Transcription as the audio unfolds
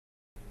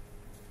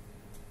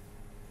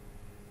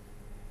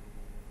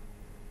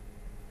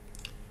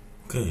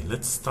Okay,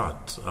 let's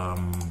start.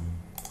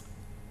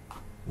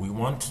 We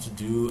want to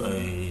do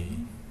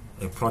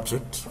a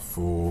project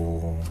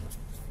for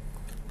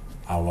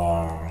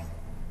our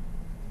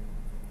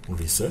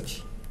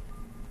research,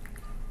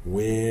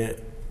 where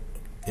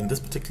in this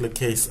particular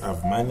case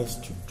I've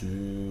managed to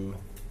do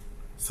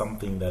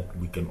something that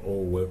we can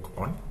all work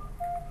on,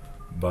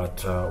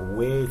 but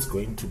where it's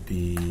going to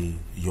be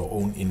your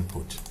own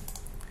input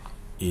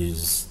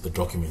is the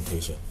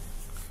documentation.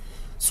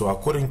 So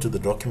according to the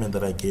document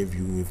that I gave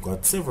you, we've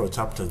got several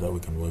chapters that we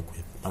can work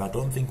with, but I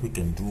don't think we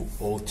can do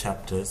all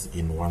chapters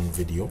in one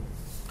video.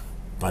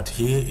 But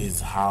here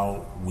is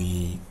how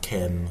we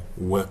can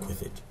work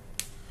with it.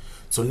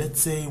 So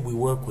let's say we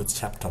work with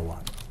chapter 1.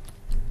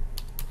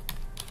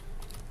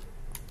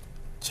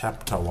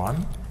 Chapter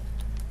 1,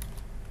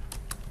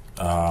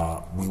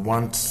 we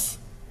want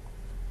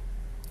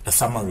a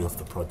summary of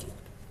the project.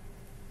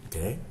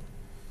 Okay,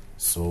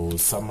 so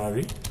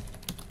summary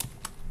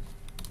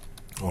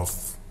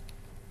of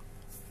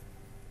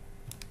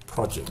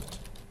project.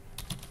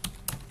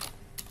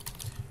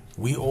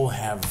 We all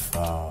have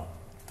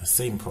the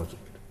same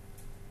project,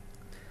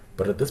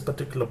 but at this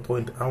particular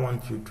point I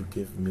want you to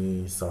give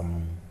me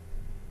some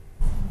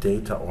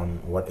data on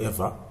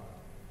whatever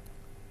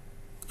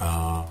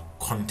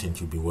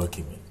content you'll be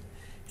working with.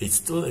 It's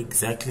still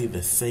exactly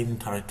the same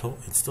title,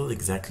 it's still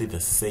exactly the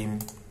same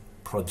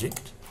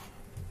project,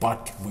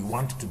 but we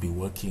want to be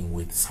working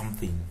with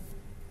something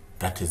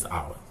that is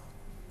ours.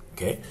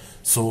 Okay,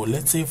 so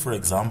let's say, for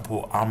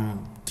example,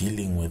 I'm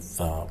dealing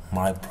with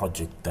my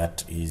project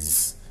that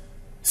is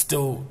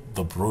still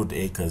the Broad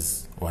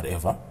Acres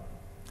whatever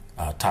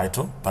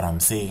title, but I'm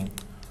saying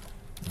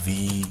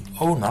the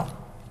owner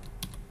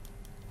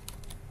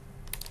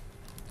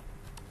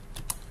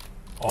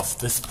of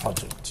this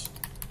project,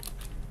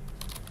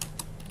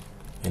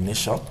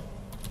 initial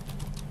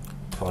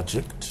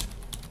project,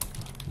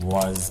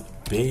 was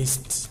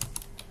based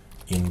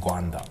in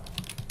Gwanda.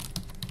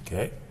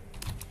 Okay,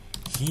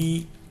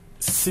 he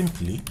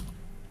simply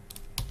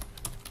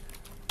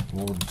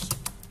would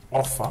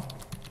offer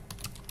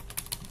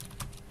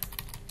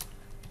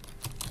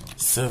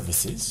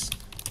services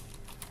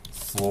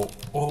for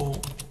all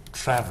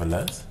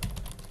travelers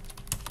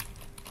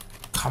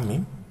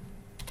coming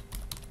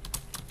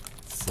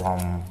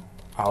from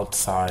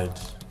outside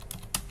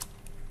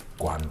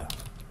Gwanda.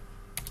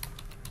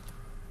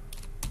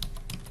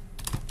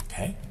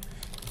 Okay,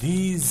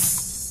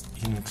 these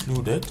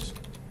included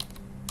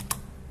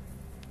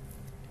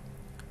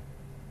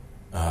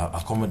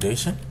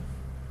accommodation,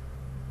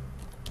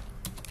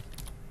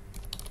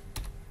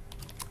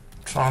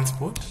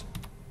 transport,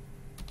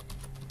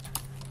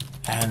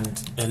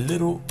 and a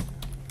little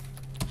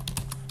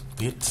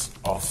bit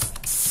of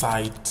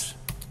sight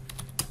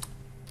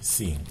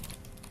seeing.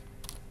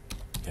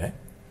 Okay,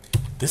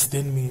 this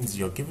then means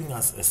you're giving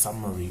us a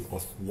summary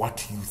of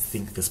what you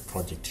think this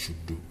project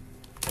should do.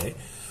 Okay,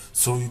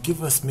 so you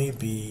give us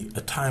maybe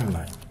a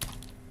timeline.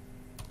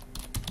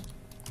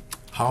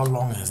 How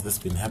long has this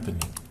been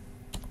happening?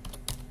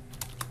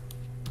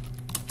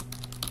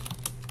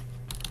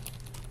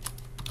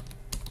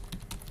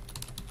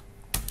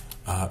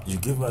 You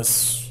give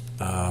us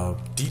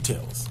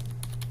details,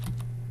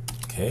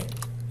 okay,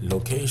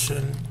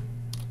 location,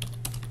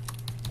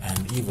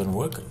 and even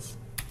workers.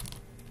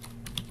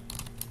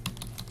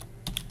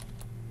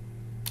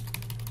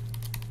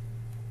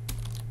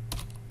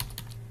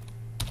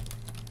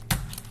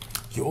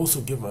 You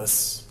also give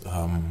us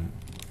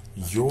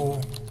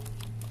your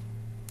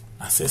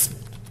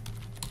assessment,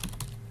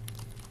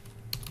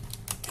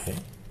 okay,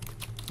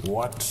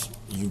 what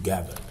you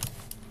gathered.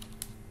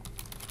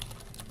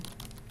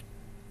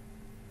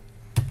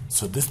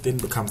 So this then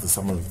becomes the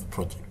summary of the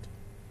project.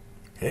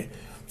 Okay,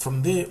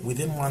 from there we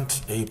then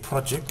want a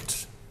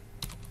project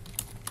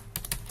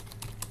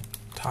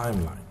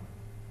timeline,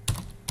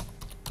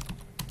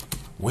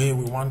 where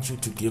we want you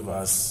to give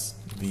us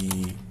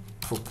the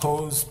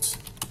proposed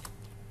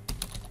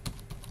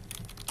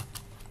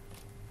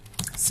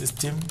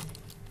system,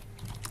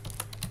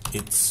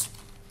 its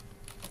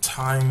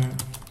time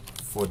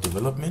for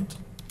development,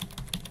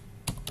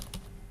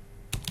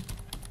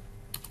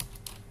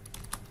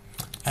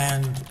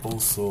 and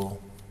also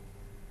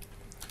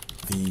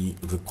the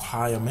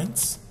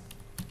requirements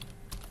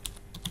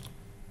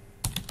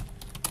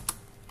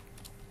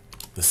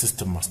the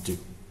system must do.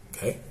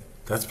 Okay,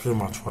 that's pretty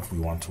much what we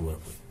want to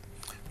work with.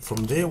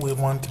 From there we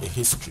want a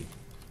history.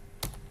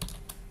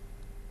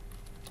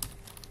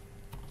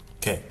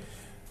 Okay,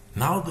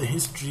 now the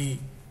history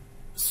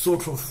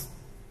sort of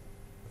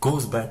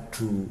goes back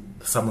to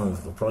the summary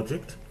of the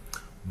project,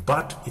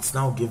 but it's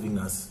now giving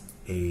us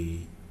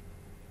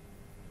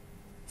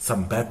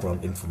some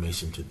background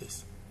information to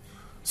this.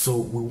 So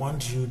we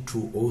want you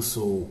to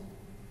also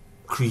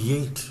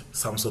create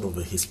some sort of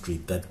a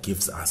history that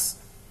gives us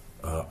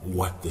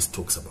what this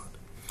talks about.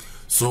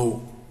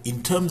 So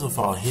in terms of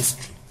our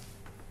history,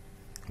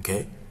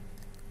 okay,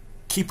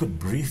 keep it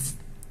brief,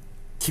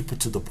 keep it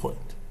to the point.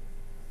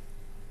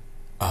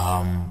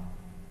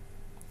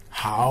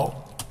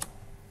 How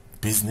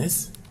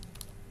business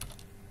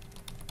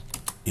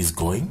is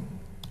going.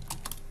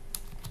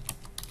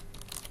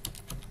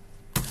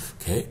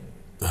 Okay,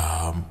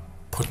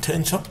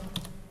 potential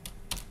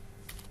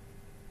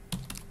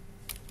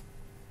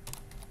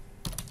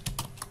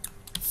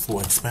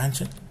for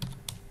expansion.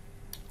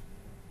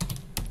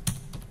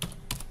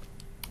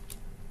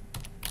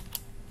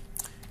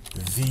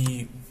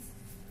 The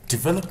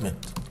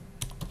development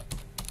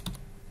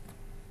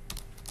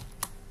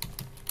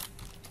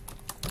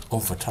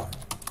over time.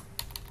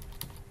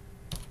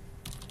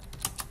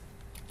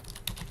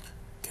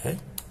 Okay,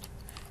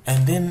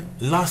 and then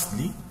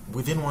lastly,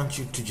 we then want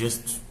you to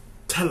just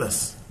tell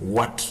us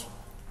what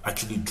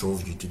actually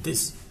drove you to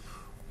this,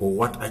 or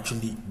what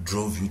actually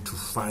drove you to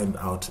find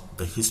out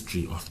the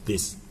history of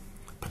this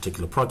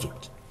particular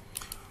project.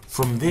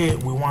 From there,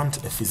 we want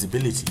a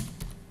feasibility,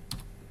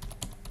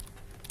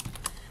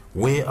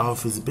 where our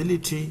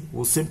feasibility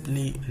will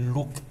simply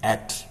look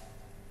at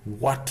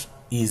what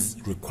is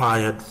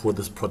required for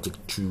this project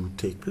to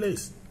take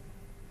place.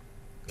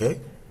 Okay,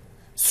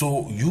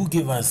 so you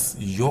give us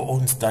your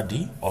own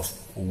study of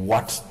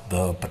what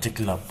the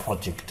particular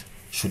project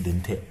should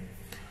entail.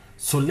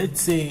 So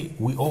let's say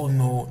we all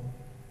know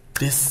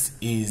this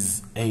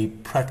is a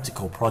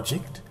practical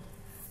project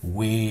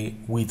where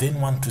we then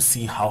want to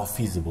see how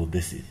feasible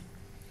this is.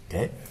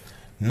 Okay,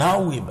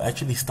 now we've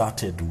actually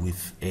started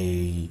with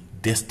a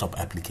desktop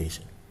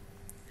application.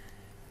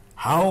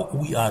 How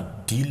we are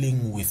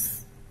dealing with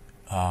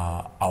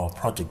our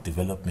project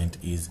development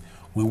is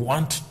we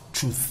want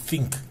to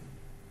think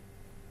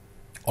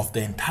of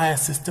the entire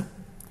system,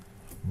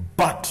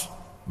 but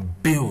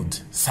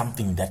build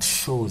something that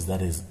shows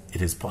that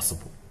it is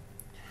possible.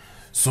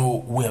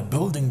 So we're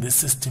building this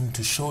system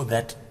to show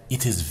that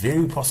it is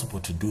very possible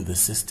to do the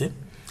system,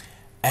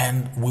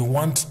 and we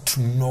want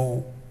to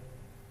know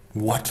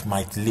what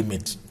might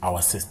limit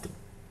our system.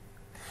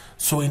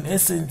 So in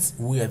essence,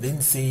 we are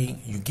then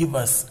saying you give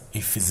us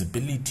a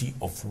feasibility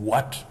of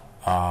what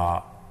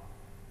the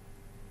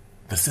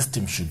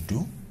system should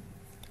do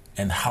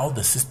and how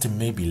the system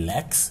maybe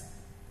lacks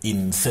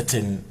in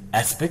certain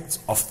aspects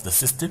of the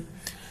system.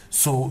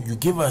 So you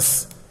give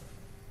us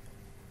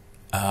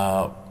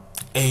a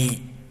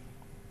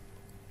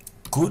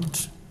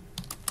good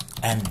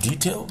and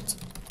detailed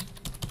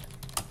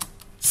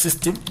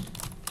system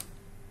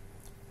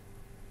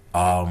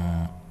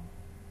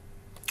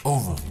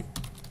overview.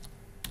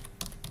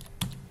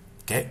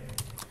 Okay,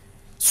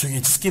 so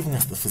you're just giving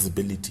us the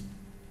feasibility,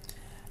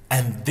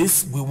 and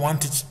this, we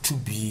want it to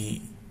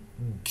be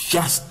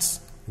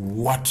just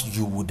what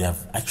you would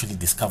have actually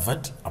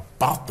discovered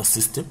about the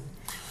system.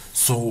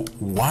 So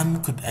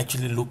one could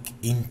actually look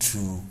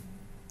into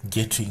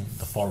getting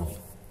the following.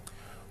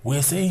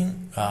 We're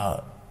saying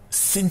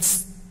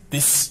since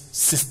this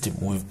system,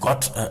 we've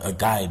got a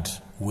guide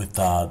with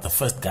the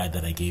first guide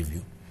that I gave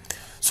you.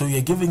 So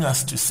you're giving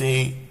us to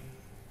say,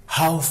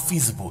 how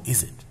feasible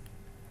is it?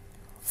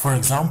 For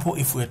example,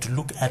 if we were to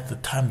look at the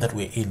time that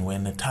we're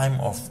in a time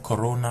of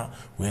Corona,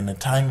 we're in a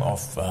time of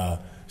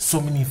so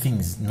many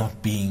things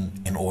not being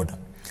in order.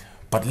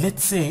 But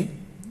let's say,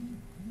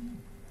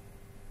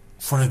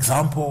 for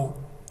example,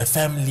 a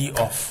family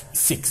of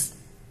 6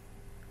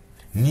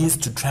 needs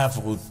to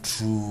travel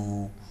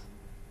to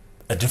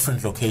a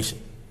different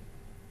location.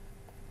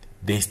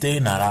 They stay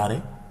in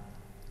Harare.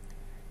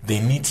 They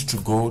need to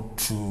go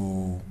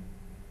to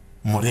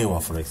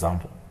Murewa, for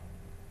example.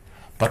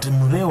 But in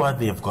Murewa,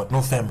 they have got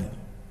no family.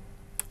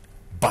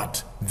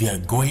 But they are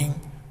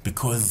going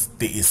because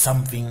there is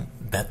something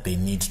that they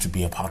need to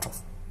be a part of.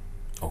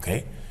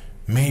 Okay?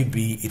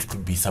 Maybe it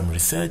could be some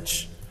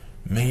research.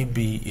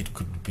 Maybe it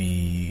could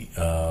be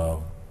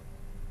a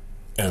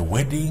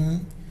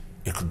wedding.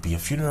 It could be a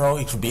funeral.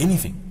 It could be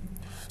anything.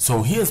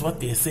 So here's what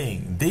they're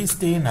saying. They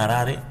stay in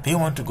Harare. They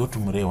want to go to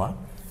Murewa.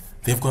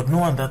 They've got no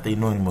one that they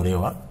know in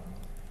Murewa.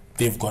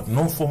 They've got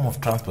no form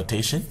of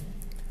transportation.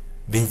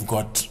 They've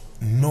got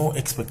no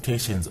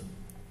expectations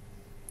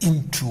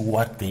into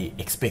what they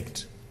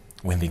expect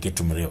when they get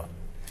to Murewa.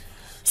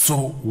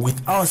 So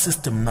with our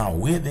system now,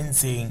 we're then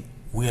saying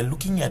we are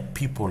looking at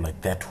people like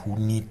that who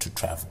need to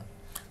travel.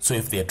 So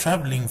if they're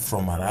traveling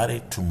from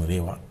Harare to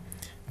Murewa,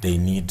 they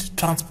need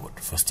transport,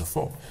 first of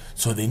all.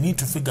 So they need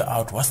to figure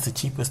out what's the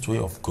cheapest way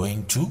of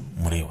going to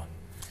Murewa.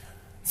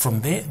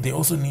 From there, they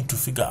also need to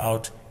figure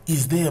out,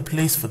 is there a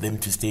place for them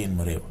to stay in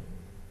Murewa?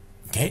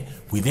 Okay,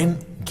 we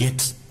then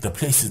get the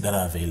places that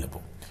are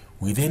available.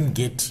 We then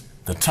get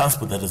the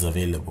transport that is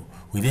available.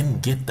 We then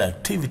get the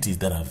activities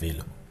that are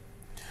available.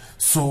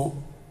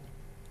 So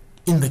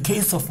in the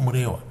case of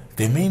Murewa,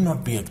 there may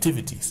not be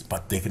activities,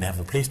 but they can have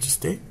a place to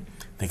stay.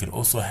 They could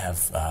also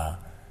have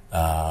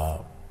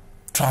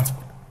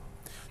transport.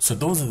 So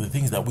those are the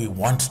things that we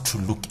want to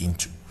look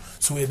into.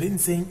 So we're then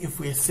saying, if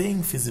we're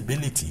saying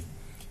feasibility,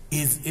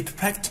 is it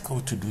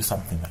practical to do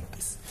something like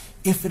this?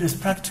 If it is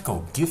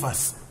practical, give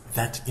us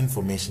that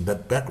information,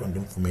 that background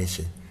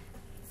information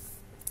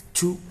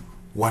to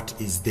what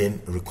is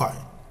then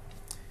required.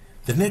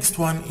 The next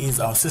one is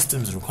our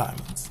system's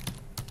requirements.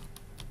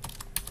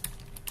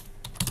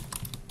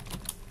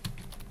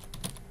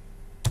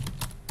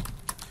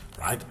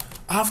 Right?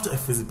 After a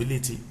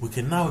feasibility, we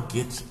can now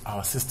get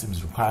our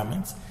systems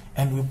requirements,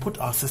 and we put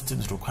our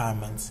systems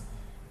requirements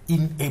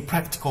in a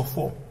practical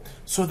form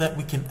so that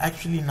we can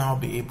actually now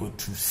be able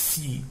to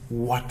see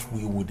what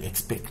we would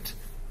expect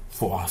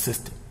for our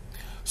system.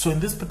 So in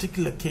this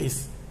particular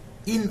case,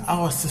 in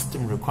our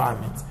system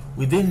requirements,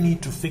 we then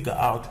need to figure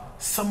out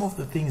some of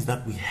the things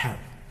that we have.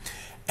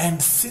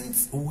 And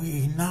since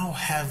we now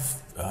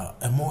have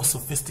a more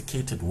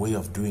sophisticated way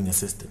of doing a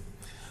system,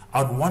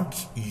 I'd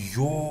want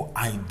your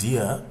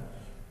idea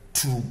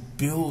to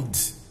build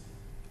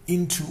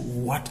into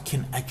what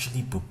can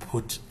actually be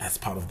put as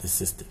part of the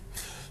system.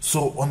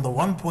 So on the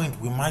one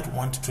point, we might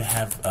want to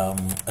have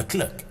a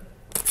clerk.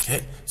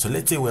 Okay, so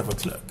let's say we have a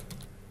clerk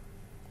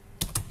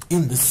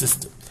in the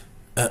system.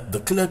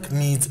 The clerk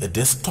needs a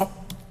desktop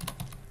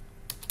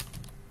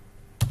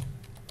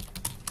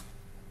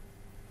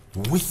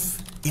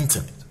with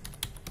internet.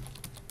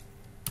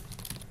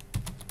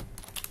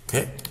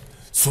 Okay,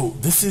 so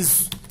this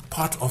is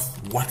part of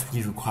what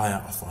we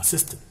require of our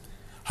system.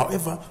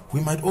 However,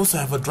 we might also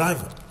have a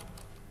driver.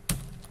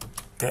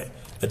 Okay,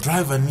 a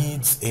driver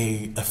needs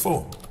a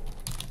phone,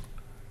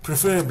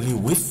 preferably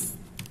with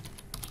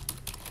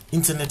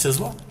internet as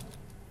well.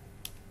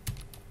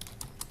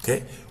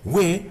 Okay,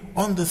 where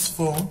on this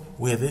phone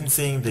we're then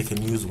saying they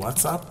can use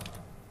WhatsApp,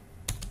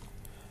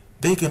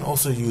 they can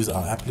also use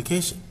our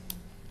application.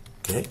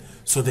 Okay,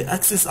 so they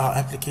access our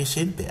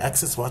application, they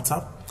access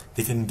WhatsApp,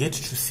 they can get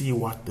to see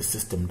what the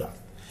system does.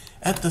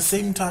 At the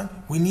same time,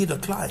 we need a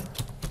client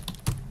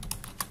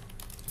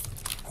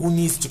who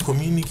needs to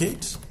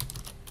communicate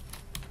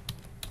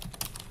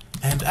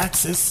and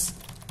access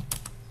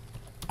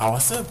our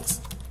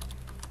service.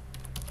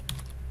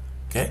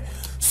 Okay,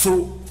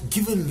 so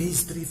given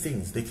these three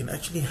things, they can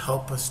actually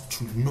help us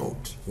to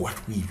note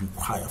what we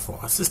require for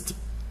our system.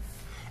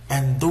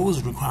 And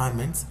those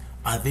requirements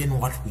are then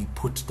what we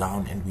put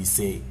down and we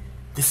say,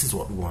 this is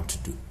what we want to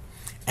do.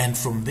 And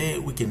from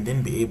there, we can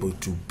then be able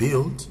to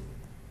build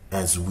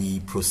as we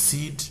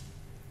proceed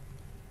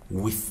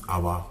with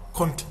our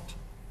content.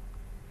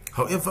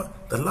 However,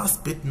 the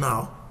last bit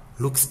now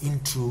looks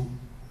into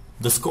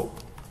the scope.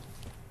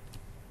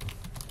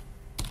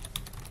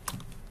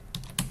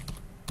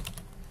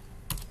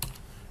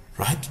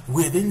 Right?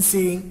 We're then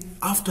saying,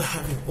 after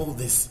having all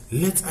this,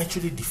 let's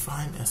actually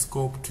define a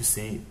scope to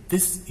say,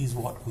 this is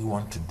what we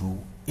want to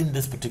do in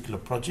this particular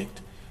project,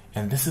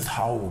 and this is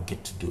how we'll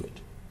get to do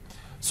it.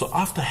 So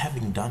after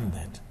having done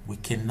that, we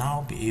can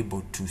now be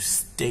able to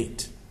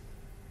state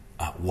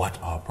what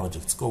our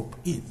project scope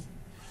is.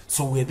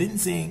 So we're then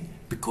saying,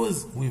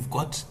 because we've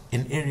got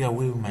an area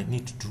where we might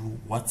need to do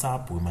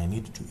WhatsApp, we might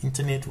need to do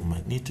internet, we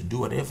might need to do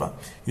whatever,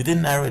 you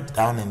then narrow it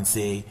down and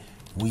say,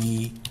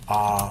 we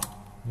are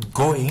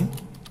going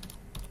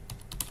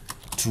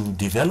to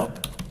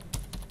develop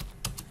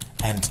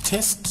and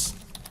test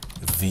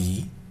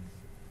the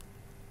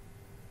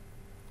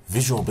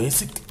Visual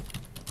Basic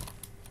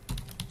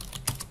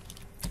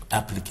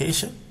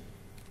application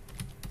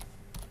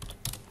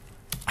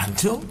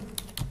until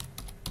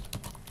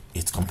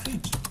it's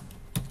complete.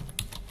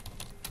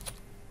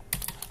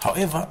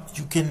 However,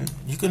 you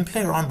can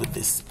play around with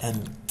this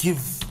and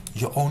give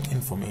your own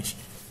information.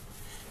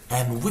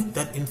 And with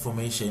that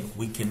information,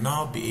 we can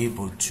now be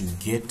able to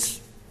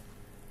get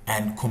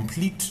and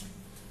complete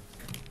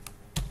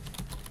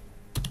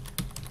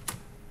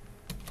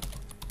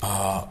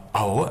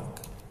our work.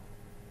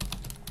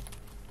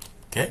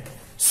 Okay,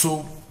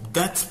 so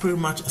that's pretty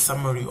much a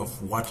summary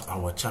of what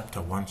our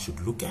chapter 1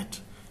 should look at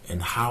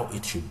and how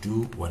it should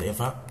do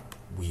whatever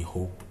we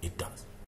hope it does.